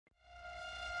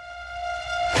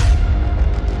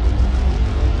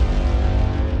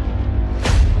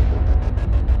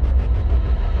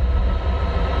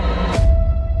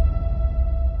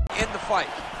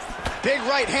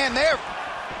right hand there.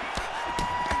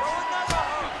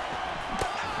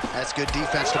 That's good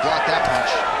defense to block that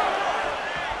punch.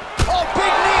 Oh,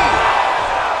 big knee!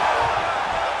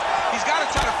 He's got to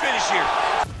try to finish here.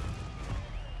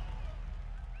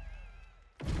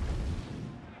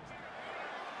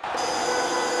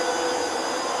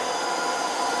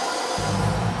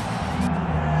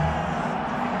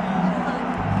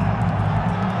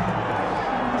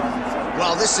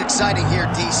 Well, this is exciting here,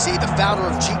 DC. The founder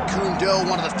of Jeet Kune Do,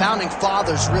 one of the founding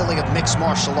fathers, really, of mixed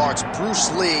martial arts, Bruce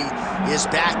Lee, is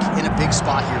back in a big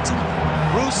spot here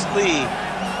tonight. Bruce Lee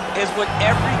is what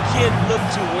every kid looked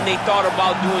to when they thought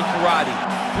about doing karate.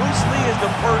 Bruce Lee is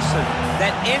the person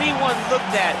that anyone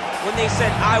looked at when they said,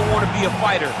 I want to be a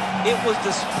fighter. It was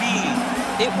the speed,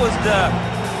 it was the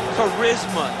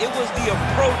charisma, it was the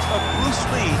approach of Bruce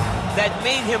Lee that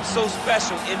made him so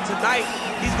special. And tonight,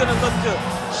 he's going to look to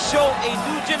show a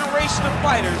new generation of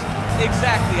fighters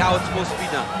exactly how it's supposed to be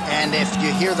done. And if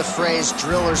you hear the phrase,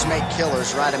 drillers make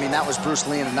killers, right? I mean, that was Bruce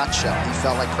Lee in a nutshell. He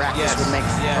felt like practice would make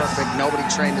perfect. Nobody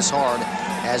trained as hard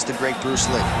as the great Bruce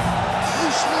Lee.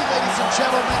 Bruce Lee, ladies and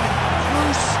gentlemen,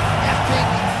 Bruce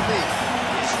effing Lee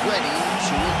is ready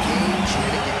to engage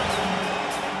yet again.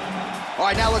 All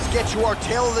right, now let's get you our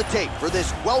tale of the tape for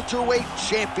this welterweight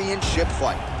championship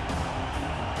fight.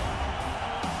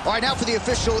 All right, now for the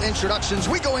official introductions,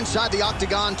 we go inside the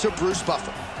octagon to Bruce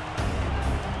Buffer.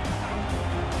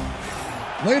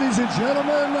 Ladies and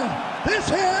gentlemen, this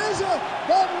is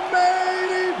the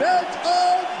main event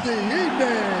of the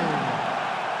evening.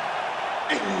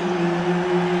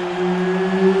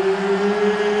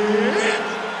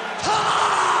 It's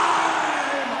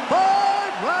time!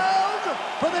 5 rounds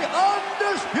for the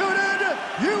undisputed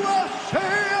UFC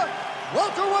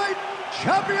welterweight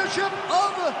championship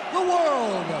of the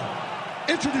world.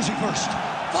 Introducing first,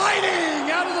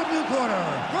 fighting out of the blue corner,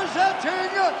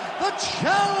 presenting the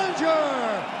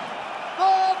challenger,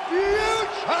 the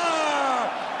future,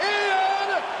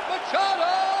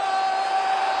 Machado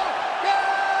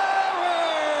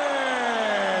Garry.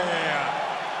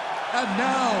 And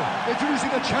now, introducing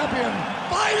the champion,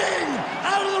 fighting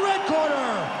out of the red corner,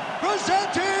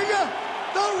 presenting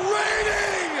the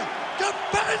reigning,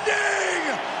 defending,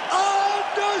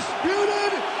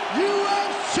 undisputed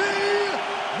UFC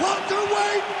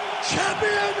welterweight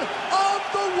champion of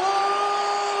the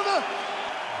world,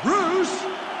 Bruce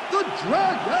the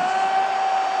Dragon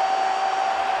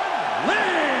Lee.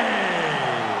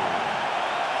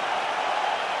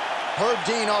 Herb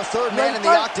Dean, our third man in the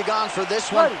octagon for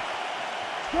this one.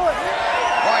 All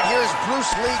right, here's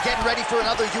Bruce Lee getting ready for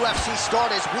another UFC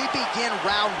start as we begin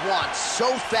round 1.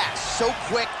 So fast, so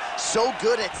quick, so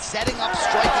good at setting up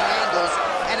striking angles,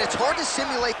 and it's hard to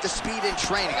simulate the speed in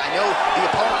training. I know the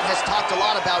opponent has talked a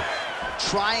lot about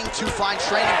trying to find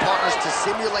training partners to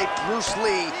simulate Bruce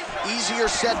Lee.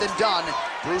 Easier said than done.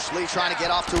 Bruce Lee trying to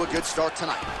get off to a good start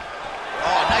tonight.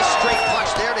 Oh, nice straight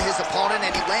punch there to his opponent, and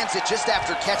he lands it just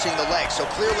after catching the leg. So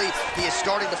clearly, he is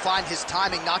starting to find his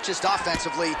timing, not just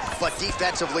offensively, but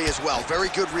defensively as well. Very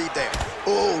good read there.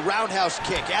 Oh, roundhouse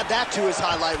kick. Add that to his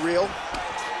highlight reel.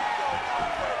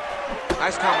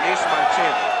 Nice combination by the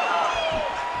champ.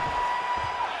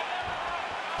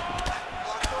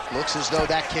 Looks as though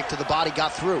that kick to the body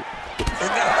got through.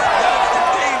 And that's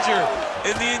the danger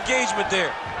in the engagement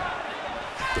there.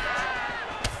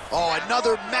 Oh,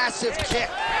 another massive kick.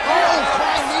 Oh,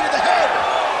 flying knee to the head.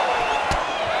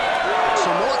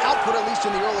 So more output, at least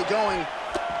in the early going.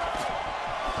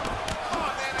 Come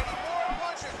on, man, I need more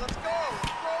punches. Let's go.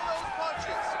 Throw those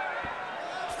punches.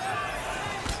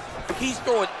 He's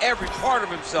throwing every part of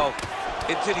himself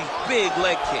into these big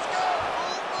leg kicks.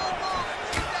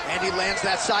 And he lands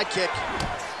that side kick.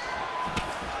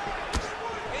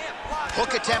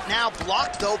 Hook attempt now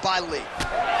blocked, though, by Lee.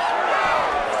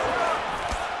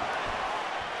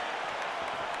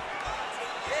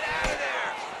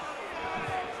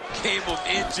 Game of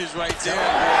inches right there.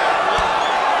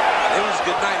 It was a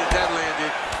good night that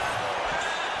landed.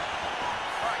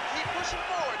 All right, keep pushing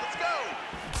forward. Let's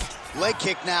go. Leg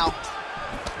kick now.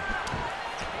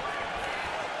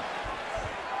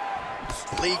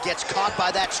 Lee gets caught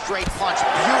by that straight punch.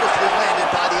 Beautifully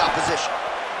landed by the opposition.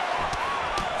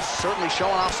 Certainly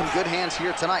showing off some good hands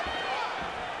here tonight.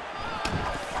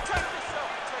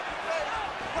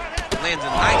 Lands a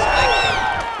nice leg kick.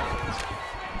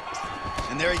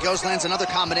 And there he goes, lands another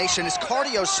combination. His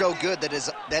cardio's so good that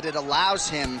it allows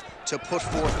him to put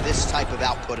forth this type of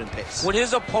output and pace. When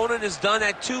his opponent is done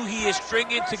at 2, he is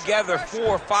stringing together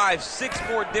 4, 5, 6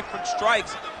 more different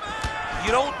strikes.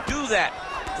 You don't do that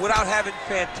without having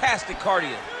fantastic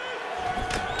cardio.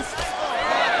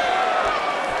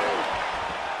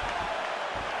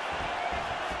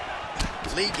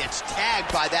 Lee gets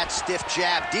tagged by that stiff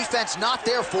jab. Defense not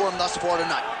there for him thus far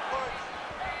tonight.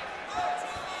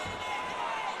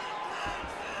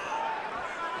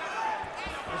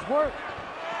 Let's work.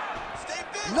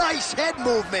 Nice head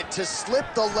movement to slip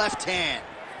the left hand.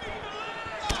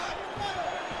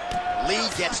 Lee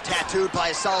gets tattooed by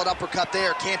a solid uppercut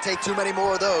there. Can't take too many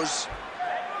more of those.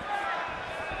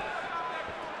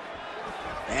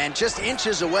 And just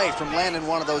inches away from landing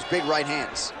one of those big right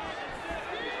hands.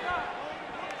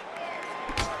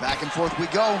 Back and forth we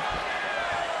go.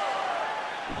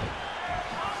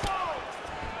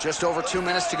 Just over 2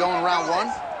 minutes to go in round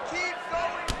one.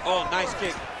 Oh, nice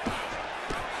kick.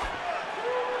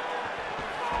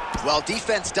 Well,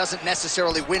 defense doesn't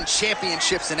necessarily win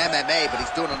championships in MMA, but he's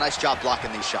doing a nice job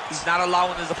blocking these shots. He's not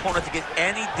allowing his opponent to get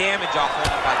any damage off of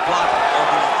him by blocking all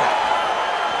these attacks.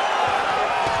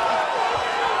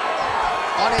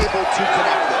 Unable to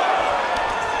connect them.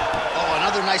 Oh,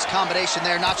 another nice combination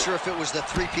there. Not sure if it was the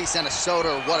three-piece and a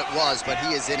soda or what it was, but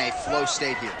he is in a flow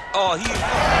state here. Oh,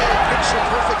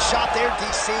 Picture-perfect shot there,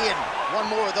 DC, and one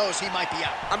more of those, he might be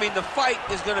out. I mean, the fight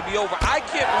is going to be over. I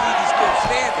can't believe he's still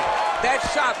standing. That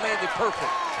shot landed perfect.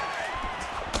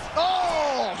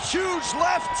 Oh, huge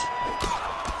left.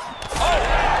 Oh.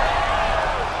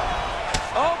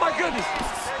 Oh, my goodness.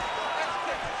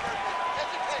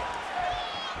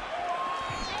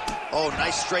 Oh,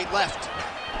 nice straight left.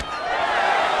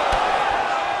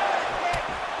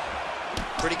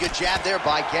 Pretty good jab there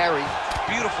by Garry.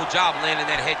 Beautiful job landing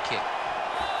that head kick.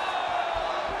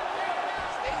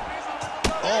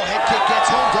 Oh, head kick gets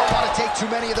home. Don't want to take too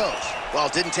many of those. Well,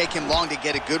 it didn't take him long to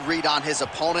get a good read on his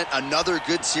opponent. Another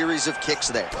good series of kicks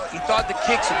there. He thought the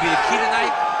kicks would be the key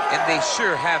tonight, and they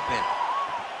sure have been.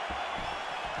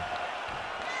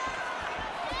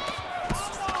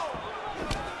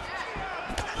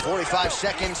 .45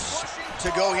 seconds to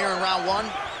go here in round one.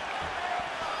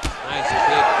 Nice kick.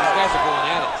 These guys are going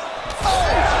at it.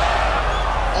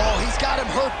 Oh, he's got him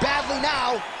hurt badly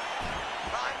now.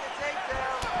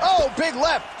 Oh, big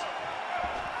left.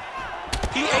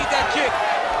 He ate that kick.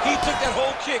 He took that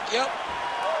whole kick, yep.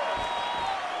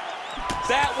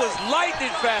 That was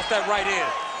lightning fast, that right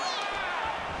hand.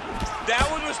 That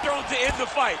one was thrown to end the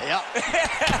fight. Yep.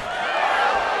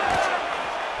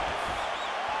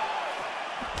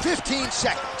 15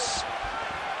 seconds.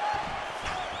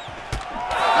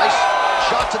 Nice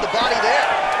shot to the body there.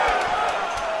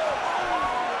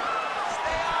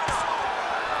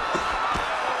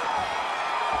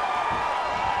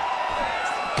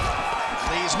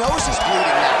 Lee's nose is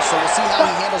bleeding now, so we'll see how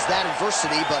he handles that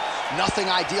adversity, but nothing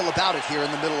ideal about it here in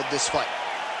the middle of this fight.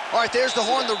 All right, there's the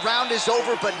horn. The round is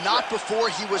over, but not before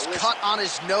he was cut on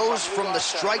his nose from the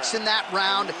strikes in that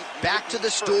round. Back to the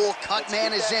stool. Cut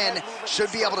man is in.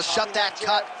 Should be able to shut that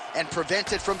cut and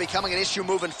prevent it from becoming an issue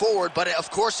moving forward. But, of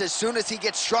course, as soon as he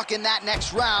gets struck in that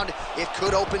next round, it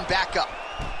could open back up.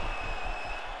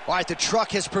 All right, the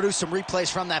truck has produced some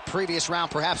replays from that previous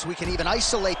round. Perhaps we can even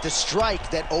isolate the strike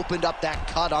that opened up that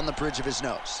cut on the bridge of his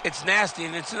nose. It's nasty,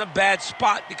 and it's in a bad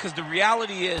spot because the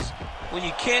reality is when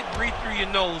you can't breathe through your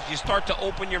nose, you start to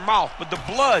open your mouth, but the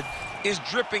blood is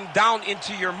dripping down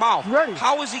into your mouth. Ready.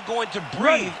 How is he going to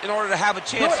breathe in order to have a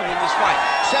chance to win this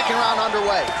fight? Second round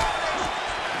underway.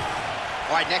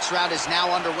 All right, next round is now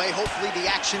underway. Hopefully the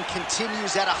action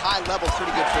continues at a high level.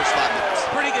 Pretty good first 5 minutes.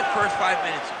 Pretty good first 5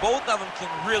 minutes. Both of them can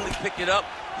really pick it up.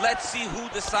 Let's see who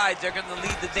decides they're going to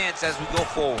lead the dance as we go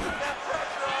forward.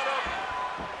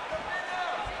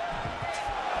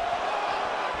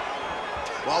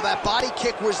 Well, that body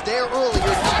kick was there earlier,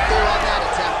 not there on that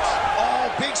attempt. Oh,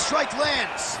 big strike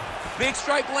lands. Big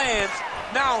strike lands.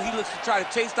 Now he looks to try to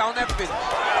chase down that finish.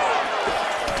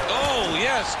 Oh,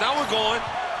 yes, now we're going.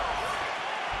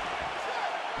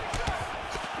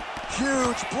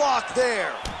 Huge block there.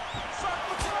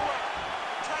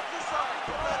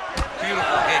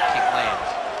 Beautiful head kick lands.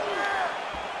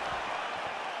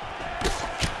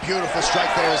 Beautiful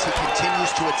strike there as he continues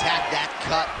to attack that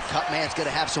cut. Cut man's going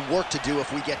to have some work to do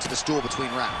if we get to the stool between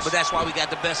rounds. But that's why we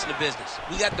got the best in the business.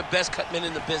 We got the best cut men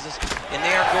in the business, and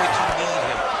they are going to need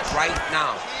him right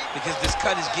now because this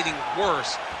cut is getting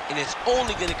worse, and it's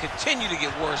only going to continue to get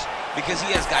worse because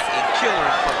he has got a killer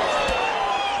in front of him.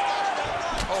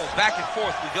 Oh, back and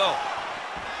forth we go.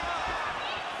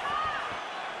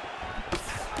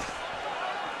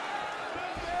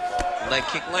 Leg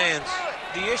kick lands.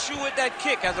 The issue with that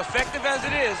kick, as effective as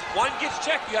it is, one gets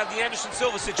checked, you have the Anderson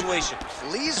Silva situation.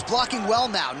 Lee's blocking well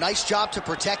now. Nice job to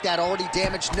protect that already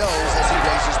damaged nose as he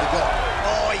raises the guard.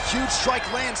 Oh, a huge strike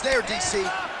lands there, DC.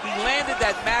 He landed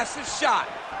that massive shot.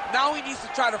 Now he needs to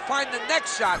try to find the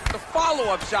next shot, the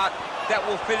follow-up shot that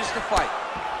will finish the fight.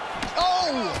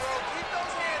 Oh!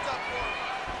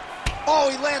 Oh,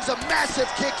 he lands a massive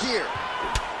kick here.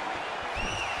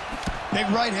 Big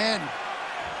right hand.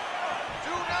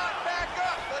 Do not back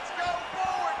up. Let's go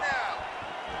forward now.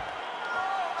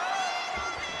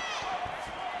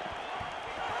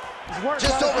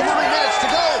 Just over 3 minutes to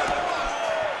go.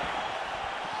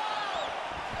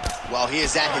 Well, he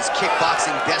is at his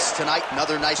kickboxing best tonight.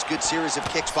 Another nice, good series of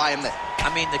kicks by him there.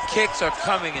 I mean, the kicks are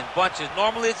coming in bunches.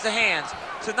 Normally, it's the hands.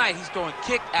 Tonight, he's throwing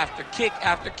kick after kick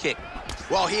after kick.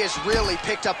 Well, he has really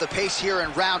picked up the pace here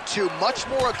in round 2. Much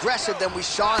more aggressive than we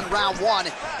saw in round 1,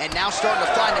 and now starting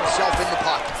to find himself in the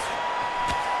pocket.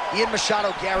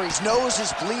 Machado Garry's nose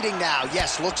is bleeding now.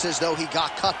 Yes, looks as though he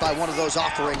got cut by one of those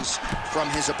offerings from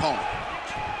his opponent.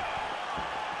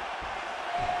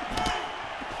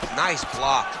 Nice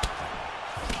block.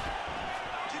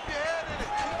 Keep your head in it.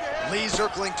 Keep your head. Lee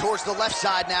circling towards the left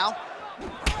side now.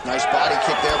 Nice body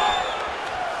kick there.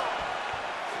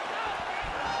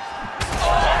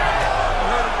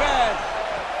 Hurt him bad.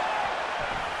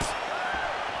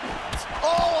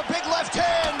 Oh, a big left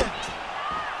hand.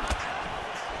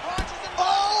 Punches and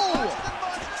Oh! punches and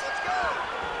punches. Let's go.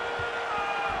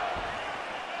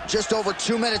 Just over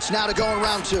 2 minutes now to go in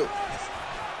round 2. Well,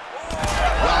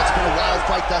 it's been a wild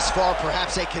fight thus far.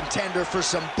 Perhaps a contender for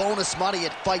some bonus money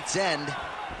at fight's end.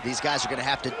 These guys are going to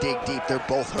have to dig deep. They're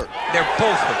both hurt. They're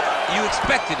both hurt. You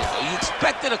expected it, though. You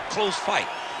expected a close fight.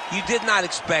 You did not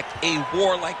expect a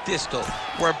war like this, though,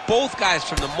 where both guys,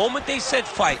 from the moment they said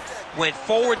fight, went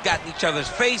forward, got in each other's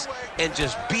face, and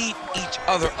just beat each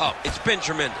other up. It's been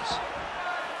tremendous.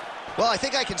 Well, I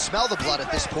think I can smell the blood at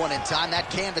this point in time. That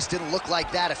canvas didn't look like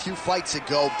that a few fights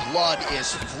ago. Blood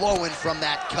is flowing from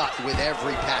that cut with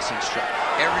every passing strike.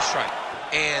 Every strike.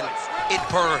 And it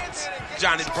burns.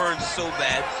 John, it burns so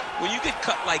bad. When you get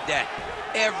cut like that,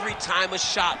 every time a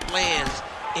shot lands,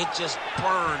 it just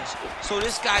burns. So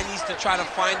this guy needs to try to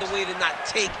find a way to not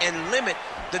take and limit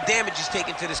the damage he's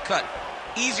taken to this cut.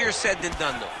 Easier said than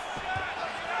done, though.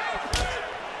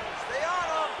 Stay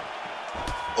on him.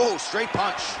 Oh, straight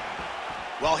punch.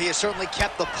 Well, he has certainly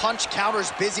kept the punch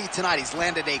counters busy tonight. He's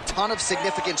landed a ton of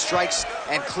significant strikes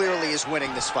and clearly is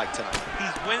winning this fight tonight.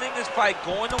 He's winning this fight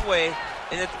going away,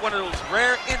 and it's one of those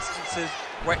rare instances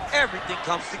where everything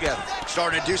comes together.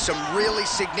 Starting to do some really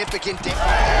significant damage.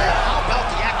 How about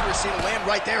the accuracy to land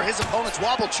right there? His opponent's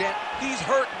wobble chant. He's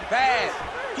hurting bad.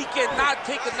 He cannot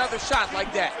take another shot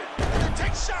like that.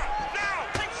 Take shot. Now.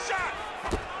 Take shot.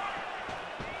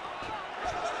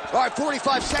 All right,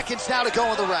 45 seconds now to go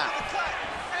in the round.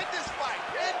 End this fight.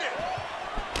 End it.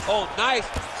 Oh, nice.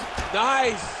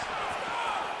 Nice.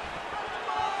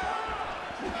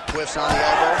 Whiffs on the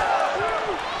elbow.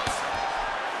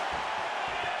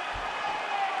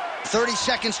 30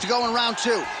 seconds to go in round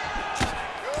 2.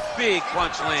 Big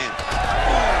punch land.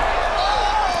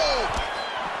 Oh!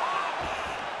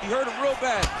 He hurt him real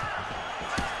bad. All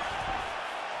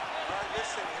right,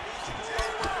 listen. It needs to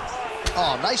continue working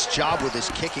hard. Oh, nice job with his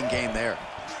kicking game there.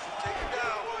 Take it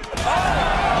down.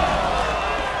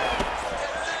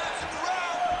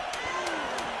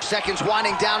 Seconds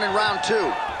winding down in round 2.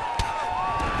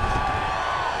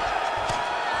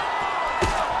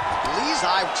 Lee's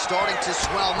eye starting to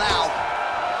swell now.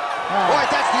 All right,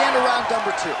 that's the end of round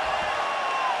number 2.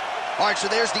 All right, so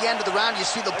there's the end of the round. You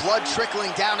see the blood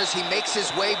trickling down as he makes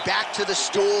his way back to the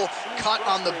stool. Cut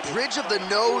on the bridge of the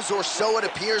nose, or so it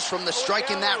appears from the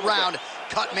strike in that round.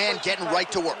 Cut man getting right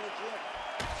to work.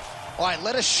 All right,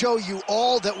 let us show you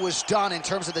all that was done in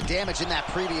terms of the damage in that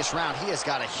previous round. He has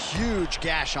got a huge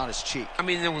gash on his cheek. I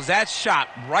mean, there was that shot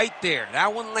right there.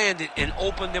 That one landed and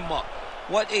opened him up.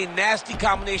 What a nasty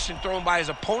combination thrown by his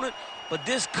opponent. But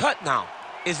this cut now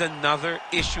is another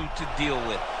issue to deal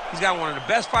with. He's got one of the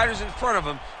best fighters in front of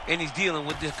him, and he's dealing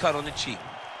with this cut on the cheek.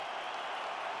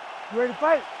 You ready to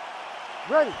fight?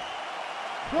 Ready.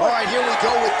 All right, here we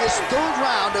go with this 3rd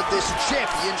round of this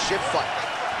championship fight.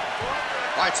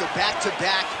 All right, so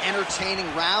back-to-back entertaining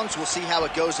rounds. We'll see how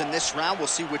it goes in this round. We'll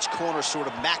see which corner sort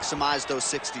of maximize those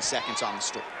 60 seconds on the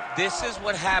stool. This is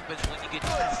what happens when you get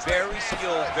two very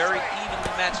skilled, very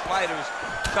evenly matched fighters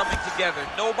coming together.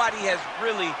 Nobody has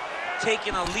really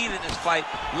taken a lead in this fight.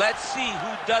 Let's see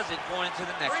who does it going into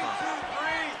the next round.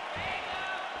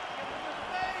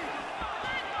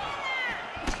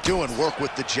 Doing work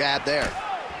with the jab there.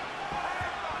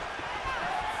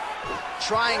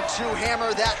 Trying to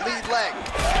hammer that lead leg.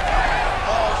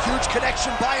 Oh, huge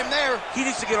connection by him there. He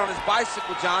needs to get on his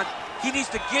bicycle, John. He needs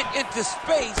to get into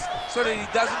space so that he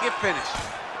doesn't get finished.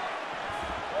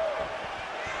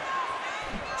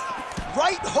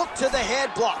 Right hook to the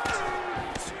head, blocked.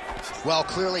 Well,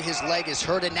 clearly his leg is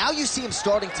hurt, and now you see him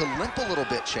starting to limp a little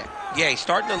bit, Champ. Yeah, he's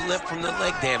starting to limp from the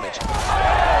leg damage.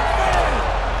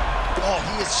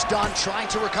 stunned, trying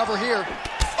to recover here.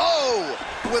 Oh,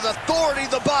 with authority,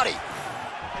 the body.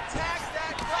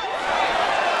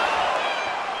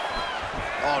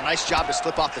 Oh, nice job to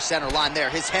slip off the center line there.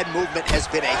 His head movement has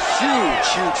been a huge,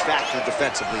 huge factor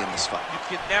defensively in this fight.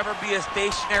 You can never be a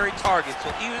stationary target,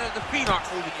 so even if the feet aren't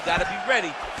moving, you gotta be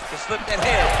ready to slip that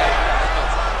head.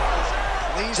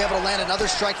 Lee's able to land another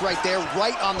strike right there,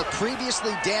 right on the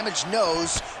previously damaged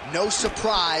nose. No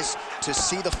surprise to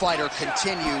see the fighter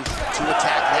continue to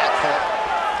attack that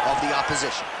part of the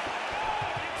opposition.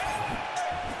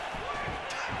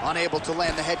 Unable to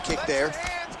land the head kick there.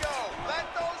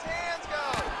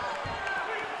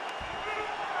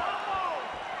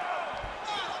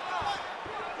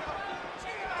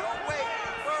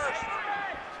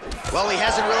 Well, he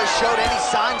hasn't really showed any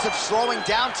signs of slowing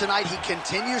down tonight. He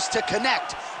continues to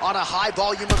connect on a high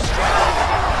volume of strikes.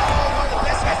 Oh, one of the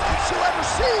best head kicks you'll ever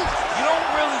see. You don't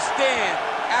really stand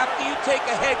after you take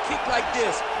a head kick like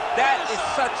this. That is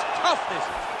such toughness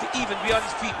to even be on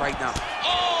his feet right now.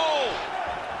 Oh!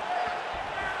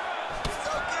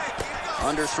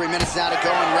 Under 3 minutes now to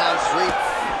go in round 3.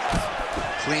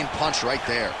 Clean punch right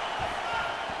there.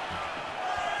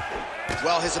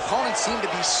 Well, his opponent seemed to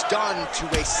be stunned to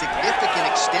a significant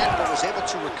extent, but was able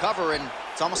to recover, and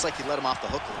it's almost like he let him off the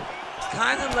hook a little bit.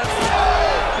 Kind of let him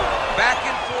back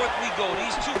and forth we go.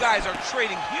 These two guys are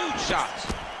trading huge shots.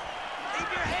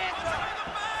 Keep your hands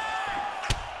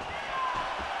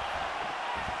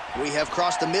up. We have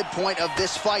crossed the midpoint of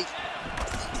this fight.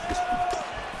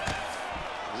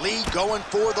 Lee going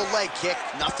for the leg kick,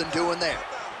 nothing doing there.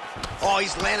 Oh,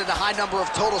 he's landed a high number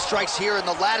of total strikes here in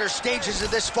the latter stages of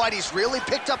this fight. He's really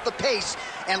picked up the pace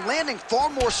and landing far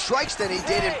more strikes than he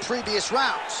did in previous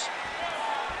rounds.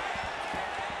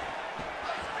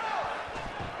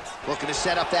 Looking to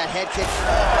set up that head kick.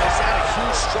 Oh, he's had a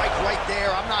huge strike right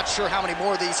there. I'm not sure how many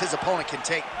more of these his opponent can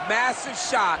take. Massive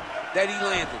shot that he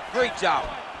landed. Great job.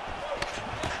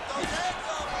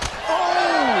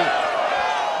 Oh!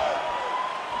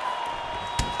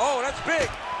 Oh, that's big.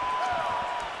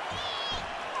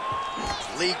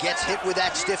 Lee gets hit with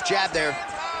that stiff jab there.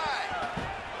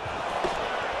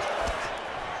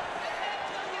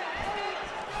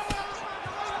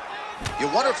 You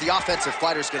wonder if the offensive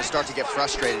fighter is going to start to get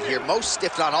frustrated here. Most,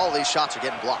 if not all, of these shots are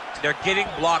getting blocked. They're getting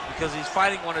blocked because he's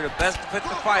fighting one of the best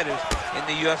defensive fighters in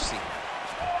the UFC.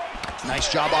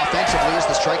 Nice job offensively as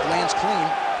the strike lands clean.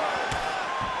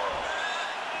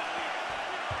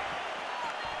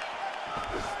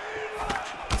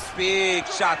 Big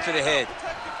shot to the head.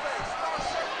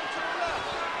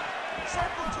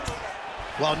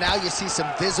 Well, now you see some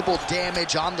visible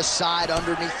damage on the side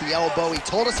underneath the elbow. He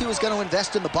told us he was going to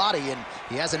invest in the body, and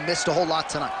he hasn't missed a whole lot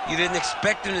tonight. You didn't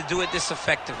expect him to do it this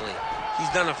effectively. He's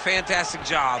done a fantastic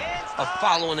job of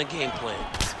following a game plan.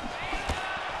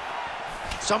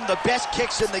 Some of the best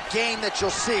kicks in the game that you'll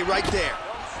see right there.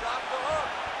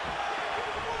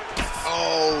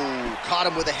 Oh, caught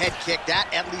him with a head kick.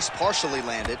 That at least partially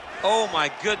landed. Oh, my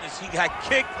goodness. He got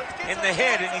kicked in the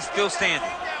head, and he's still standing.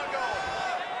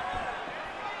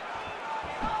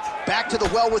 Back to the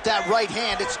well with that right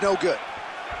hand. It's no good.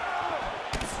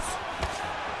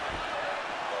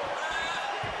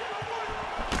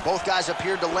 Both guys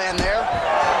appeared to land there.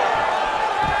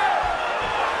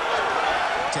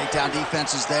 Takedown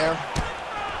defenses there.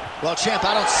 Well, champ,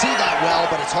 I don't see that well,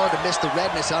 but it's hard to miss the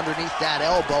redness underneath that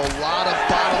elbow. A lot of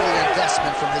bodily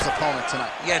investment from his opponent tonight.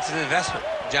 Yeah, it's an investment,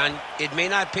 John. It may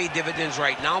not pay dividends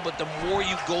right now, but the more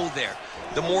you go there,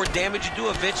 the more damage you do,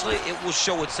 eventually it will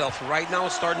show itself. Right now,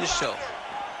 it's starting to show.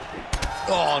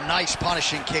 Oh, nice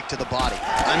punishing kick to the body.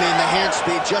 I mean, the hand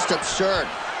speed, just absurd.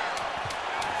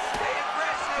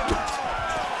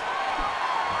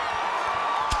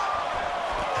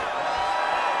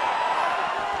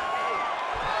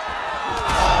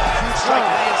 Strike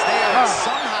lands there, and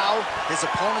somehow his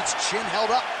opponent's chin held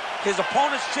up. His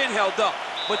opponent's chin held up,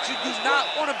 but you do not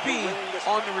want to be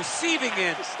on the receiving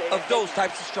end of those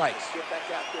types of strikes. Get back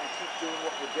out there and keep doing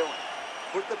what we're doing.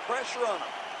 Put the pressure on him.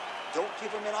 Don't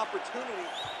give him an opportunity.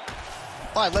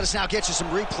 All right, let us now get you some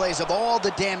replays of all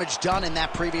the damage done in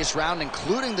that previous round,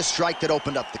 including the strike that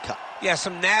opened up the cut. Yeah,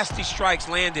 some nasty strikes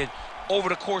landed over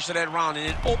the course of that round, and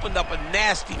it opened up a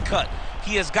nasty cut.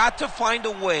 He has got to find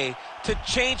a way to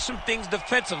change some things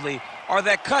defensively, or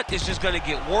that cut is just going to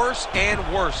get worse and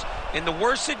worse. And the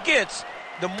worse it gets,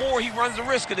 the more he runs the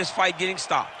risk of this fight getting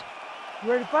stopped.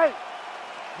 You ready to fight?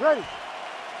 Ready.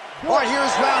 All right,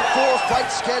 here's round 4,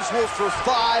 fight scheduled for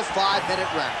 5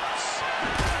 5-minute rounds.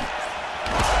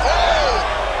 Oh!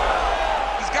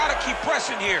 He's got to keep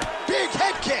pressing here. Big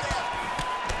head kick.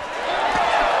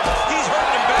 He's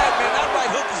hurting him bad, man. That right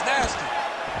hook is nasty.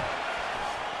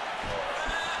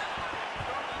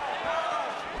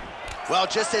 Well,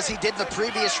 just as he did in the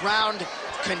previous round,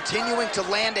 continuing to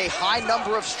land a high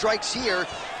number of strikes here,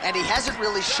 and he hasn't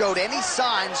really showed any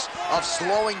signs of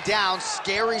slowing down.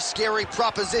 Scary, scary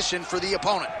proposition for the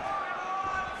opponent.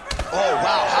 Oh,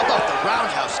 wow, how about the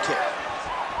roundhouse kick?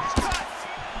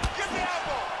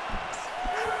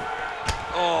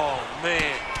 Oh,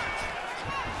 man.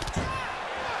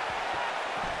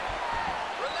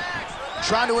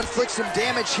 Trying to inflict some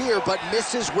damage here, but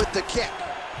misses with the kick.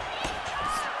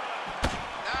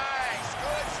 Nice,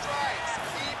 good strikes.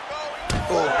 Keep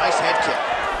going. Oh, nice head kick.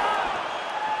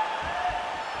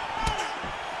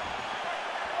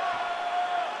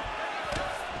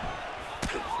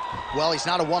 Well, he's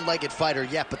not a one-legged fighter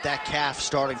yet, but that calf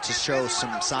starting to show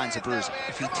some signs of bruising.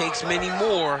 If he takes many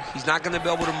more, he's not going to be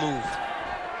able to move.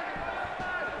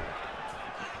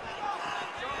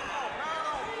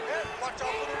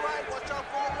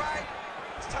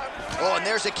 Oh, and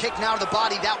there's a kick now to the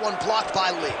body. That one blocked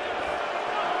by Lee.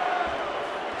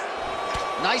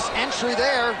 Nice entry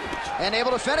there, and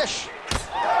able to finish.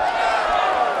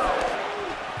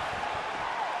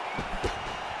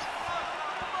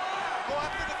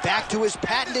 Back to his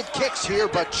patented kicks here,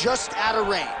 but just out of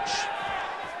range.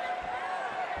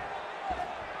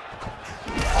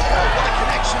 Oh, what a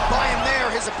connection by him there.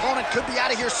 His opponent could be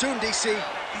out of here soon, DC.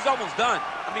 He's almost done.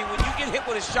 I mean, when you get hit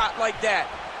with a shot like that,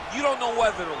 you don't know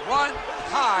whether to run,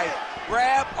 hide,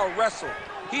 grab, or wrestle.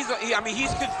 He's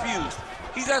confused.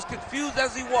 He's as confused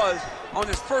as he was on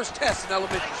his first test in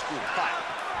elementary school.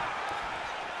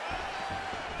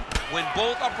 When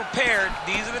both are prepared,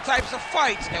 these are the types of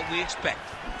fights that we expect.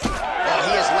 Oh,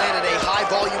 he has landed a high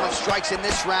volume of strikes in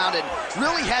this round and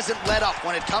really hasn't let up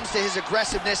when it comes to his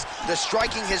aggressiveness. The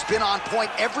striking has been on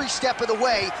point every step of the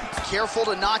way. Careful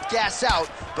to not gas out,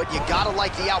 but you gotta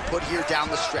like the output here down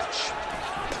the stretch.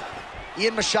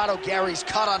 Machado Garry's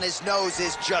cut on his nose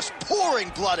is just pouring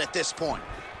blood at this point.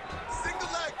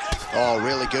 Oh,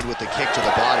 really good with the kick to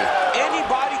the body. Any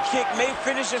body kick may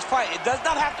finish this fight. It does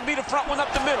not have to be the front one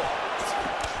up the middle.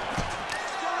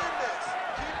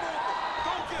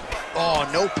 Oh,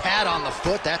 no pad on the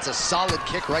foot. That's a solid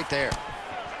kick right there.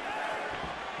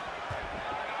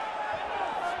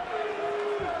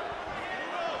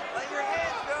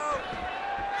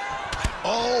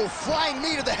 Oh, flying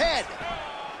knee to the head.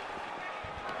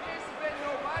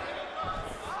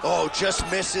 Oh, just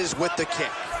misses with the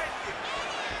kick.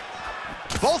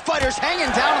 Both fighters hanging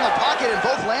down in the pocket and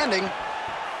both landing.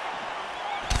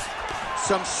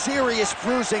 Some serious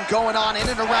bruising going on in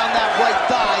and around that right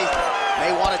thigh.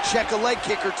 May want to check a leg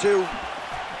kick or two.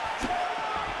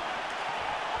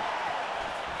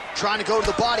 Trying to go to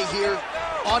the body here,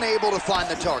 unable to find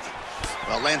the target.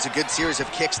 Well, lands a good series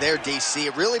of kicks there, DC.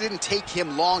 It really didn't take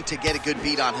him long to get a good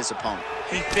beat on his opponent.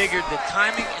 He figured the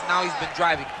timing, and now he's been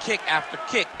driving kick after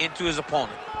kick into his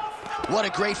opponent. What a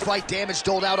great fight. Damage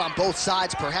doled out on both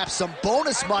sides. Perhaps some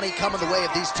bonus money coming the way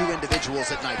of these two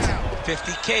individuals at Nightown.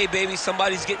 50K, baby.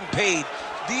 Somebody's getting paid.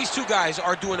 These two guys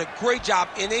are doing a great job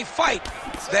in a fight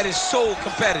that is so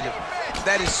competitive,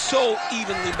 that is so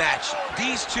evenly matched.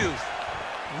 These two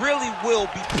really will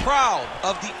be proud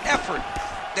of the effort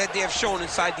that they have shown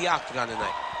inside the octagon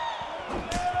tonight.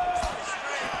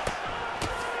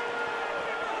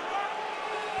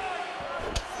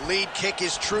 Lead kick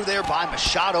is true there by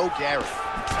Machado Garry.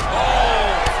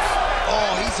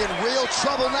 Oh, he's in real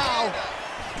trouble now.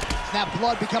 That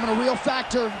blood becoming a real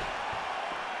factor.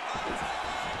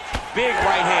 Big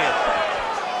right hand.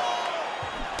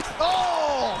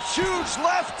 Oh, huge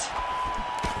left.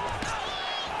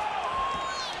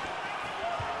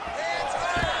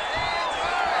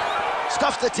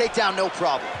 Stuffed the takedown, no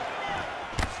problem.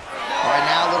 All right,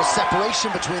 now a little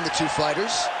separation between the two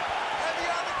fighters.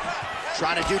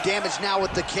 Trying to do damage now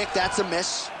with the kick. That's a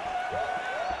miss.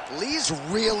 Lee's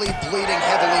really bleeding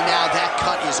heavily now. That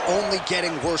cut is only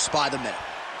getting worse by the minute.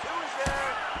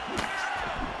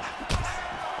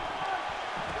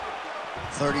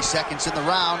 "30 seconds in the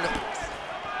round.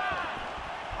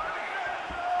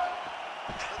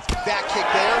 Back kick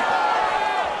there.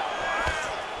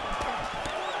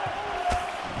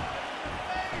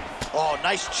 Oh,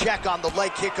 nice check on the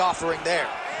leg kick offering there.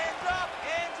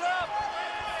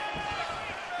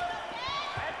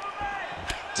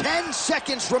 10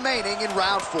 seconds remaining in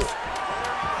round 4.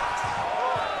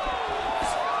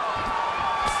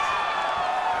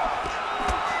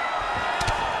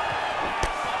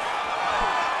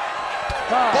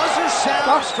 Buzzer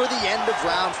sounds for the end of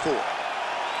round 4.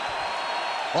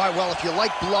 All right, well, if you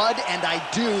like blood, and I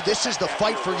do, this is the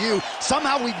fight for you.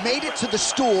 Somehow we've made it to the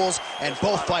stools, and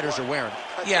both fighters are wearing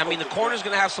it. Yeah, I mean, the corner's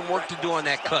going to have some work to do on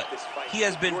that cut. He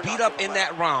has been beat up in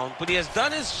that round, but he has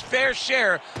done his fair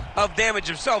share of damage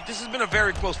himself. This has been a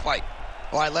very close fight.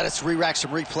 All right, let us re-rack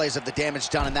some replays of the damage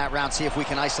done in that round, see if we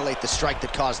can isolate the strike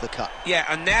that caused the cut. Yeah,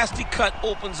 a nasty cut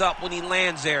opens up when he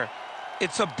lands there.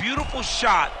 It's a beautiful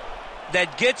shot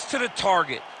that gets to the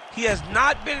target. He has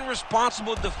not been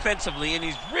responsible defensively, and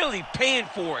he's really paying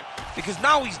for it because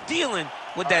now he's dealing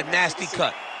with that nasty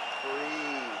cut.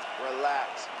 Breathe,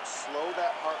 relax, slow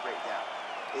that heart rate down.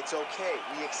 It's okay.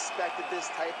 We expected this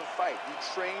type of fight. We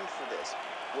trained for this.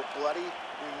 We're bloody.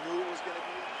 We knew it was going to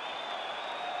be.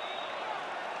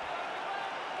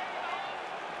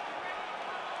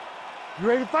 You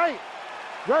ready to fight?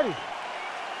 Ready.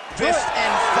 Fifth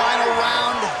and final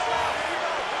round.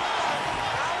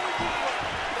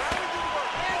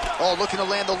 Oh, looking to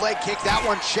land the leg kick. That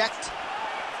one checked.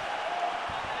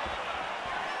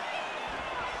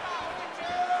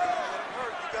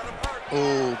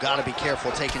 Oh, gotta be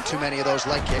careful taking too many of those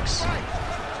leg kicks.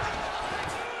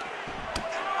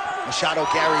 Machado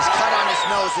Garry's cut on his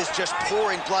nose is just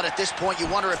pouring blood at this point. You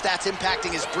wonder if that's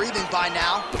impacting his breathing by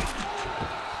now.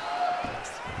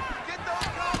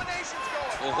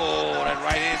 Oh, that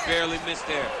right hand barely missed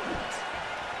there.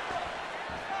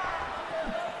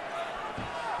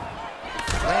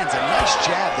 Lands a nice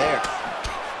jab there.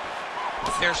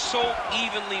 They're so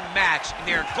evenly matched, and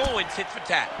they're going tit for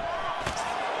tat.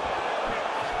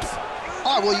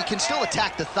 All right, well, you can still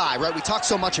attack the thigh, right? We talk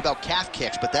so much about calf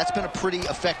kicks, but that's been a pretty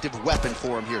effective weapon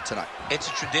for him here tonight. It's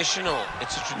a traditional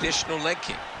leg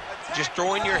kick. Just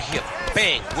throwing your hip,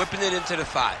 bang, whipping it into the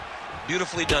thigh.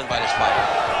 Beautifully done by this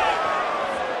fighter.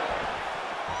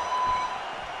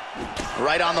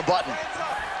 Right on the button.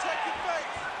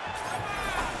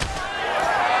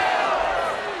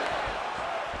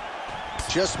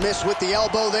 Just missed with the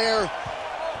elbow there.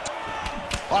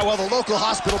 All right, well, the local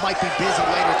hospital might be busy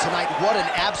later tonight. What an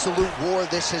absolute war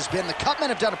this has been. The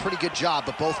cutmen have done a pretty good job,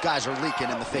 but both guys are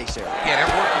leaking in the face area. Yeah,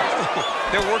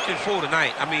 they're working full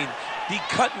tonight. I mean, the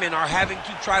cutmen are having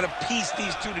to try to piece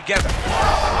these two together.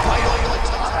 Right over the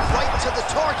top, right to the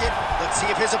target. Let's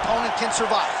see if his opponent can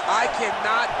survive. I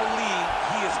cannot believe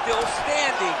he is still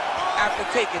standing after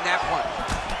taking that punch.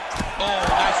 Oh,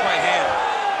 nice right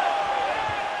hand.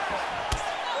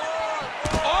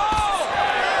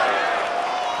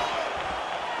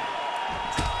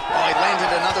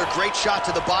 Another great shot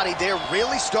to the body there,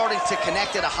 really starting to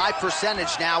connect at a high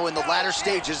percentage now in the latter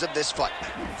stages of this fight.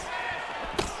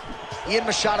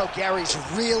 Machado Garry's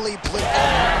really blipped.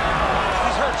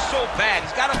 He's hurt so bad.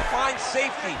 He's got to find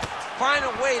safety, find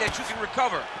a way that you can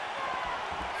recover.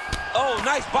 Oh,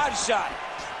 nice body shot.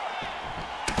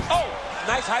 Oh,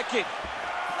 nice high kick.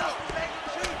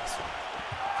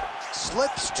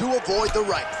 Slips to avoid the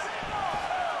right.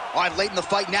 All right, late in the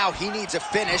fight now, he needs a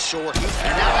finish, and now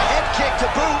a head kick to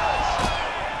boot.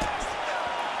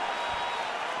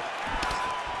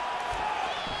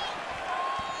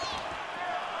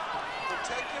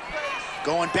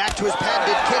 Going back to his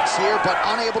patented kicks here, but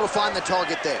unable to find the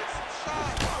target there.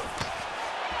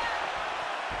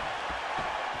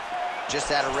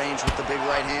 Just out of range with the big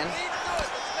right hand.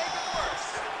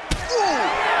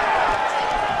 Ooh.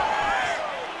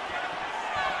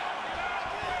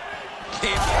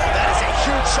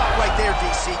 Shot right there,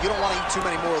 DC. You don't want to eat too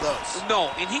many more of those.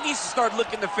 No, and he needs to start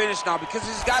looking to finish now because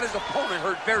he's got his opponent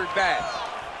hurt very bad.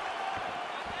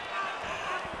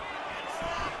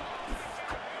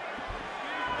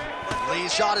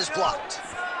 Lee's shot is blocked.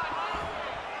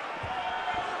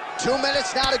 2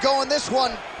 minutes now to go in this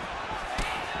one.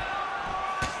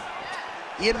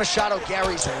 Machado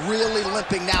Garry's really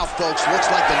limping now, folks. Looks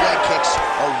like the leg kicks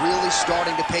are really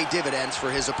starting to pay dividends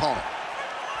for his opponent.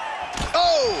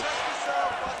 Oh!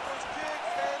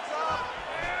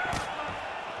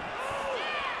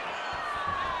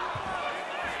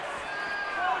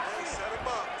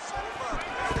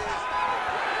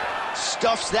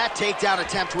 Stuffs that takedown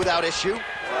attempt without issue.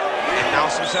 And now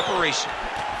some separation.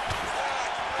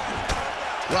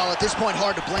 Well, at this point,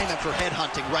 hard to blame him for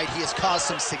headhunting, right? He has caused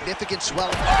some significant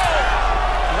swelling. Oh!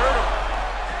 Hurt him.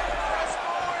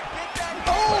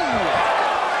 Oh!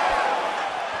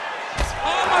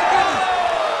 Oh, my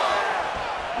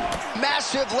goodness!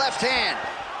 Massive left hand.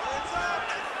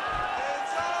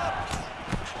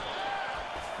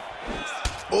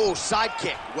 Oh, side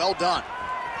kick. Well done.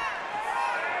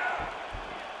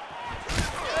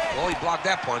 Well, he blocked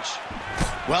that punch.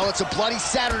 Well, it's a bloody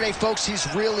Saturday, folks. He's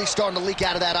really starting to leak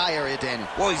out of that eye area, Daniel.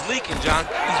 Well, he's leaking, John.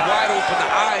 He's wide open.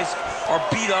 The eyes are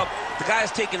beat up. The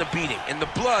guy's taking a beating, and the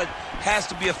blood has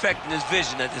to be affecting his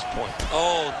vision at this point.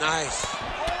 Oh, nice.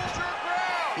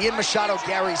 Ian Machado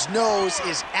Garry's nose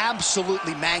is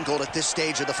absolutely mangled at this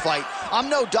stage of the fight. I'm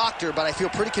no doctor, but I feel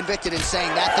pretty convicted in saying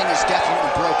that thing is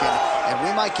definitely broken, and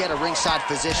we might get a ringside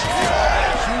physician.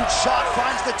 Huge shot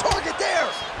finds the target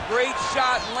there. Great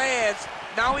shot lands.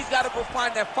 Now he's got to go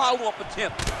find that follow-up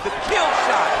attempt. The kill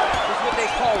shot is what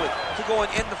they call it, to go and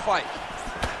end the fight.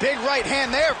 Big right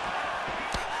hand there.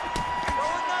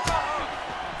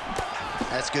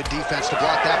 That's good defense to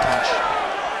block that punch.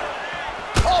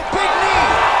 Oh, big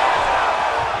knee!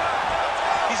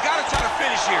 He's got to try to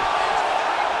finish here.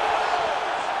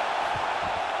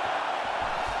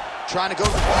 Trying to go.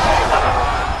 They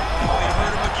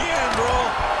hurt him again, bro.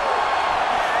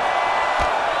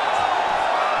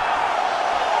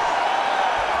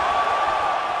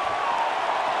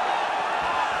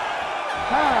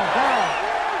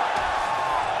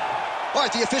 All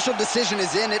right, the official decision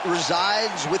is in. It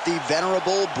resides with the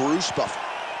venerable Bruce Buffer.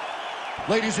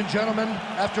 Ladies and gentlemen,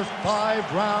 after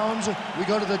 5 rounds, we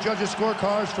go to the judges'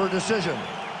 scorecards for a decision.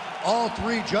 All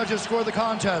 3 judges score the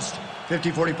contest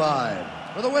 50-45.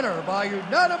 For the winner by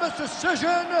unanimous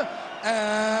decision,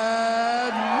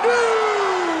 and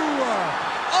new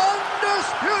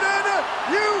undisputed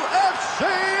UFC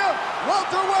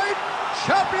welterweight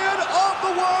champion of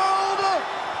the world,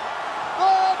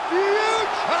 the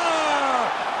future